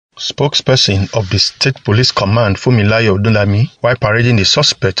Spokesperson of the State Police Command, Fumilayo Odunlami, while parading the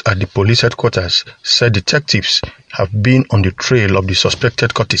suspect at the police headquarters, said detectives have been on the trail of the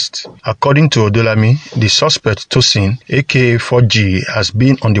suspected cultist. According to Odunlami, the suspect Tosin, aka 4G, has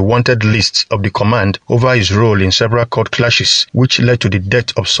been on the wanted list of the command over his role in several court clashes, which led to the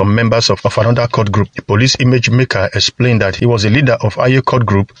death of some members of another court group. The police image maker explained that he was a leader of Aye court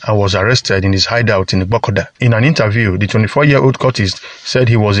group and was arrested in his hideout in Igbokoda. In an interview, the 24-year-old cultist said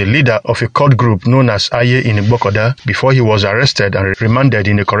he was a leader of a court group known as Aye in Igbokoda before he was arrested and remanded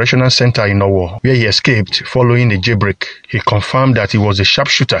in a correctional center in Omorowa, where he escaped following a jailbreak. He confirmed that he was a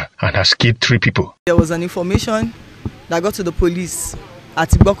sharpshooter and has killed 3 people. There was an information that got to the police at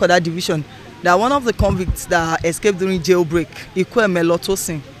Igbokoda division that one of the convicts that escaped during jailbreak,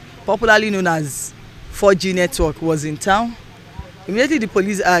 Ikuhemeyin, popularly known as 4G Network, was in town. Immediately the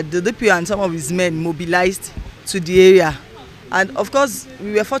police, the DPO and some of his men mobilized to the area. And of course,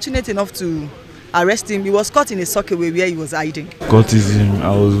 we were fortunate enough to arrest him. He was caught in a sockaway where he was hiding. Cultism,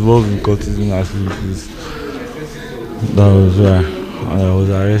 I was involved in cultism activities. That was why I was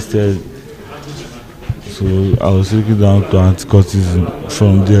arrested. So I was taken down to anti-cultism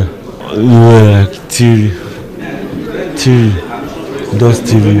from there. We were like theory, just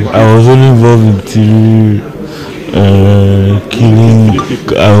theory. I was only involved in theory, killing.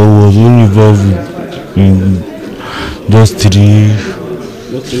 I was only involved in just theory.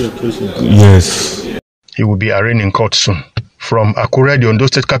 Yes. He will be arraigned in court soon. From Akure, the Ondo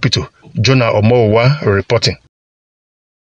State capital, Jonah Omorowa reporting.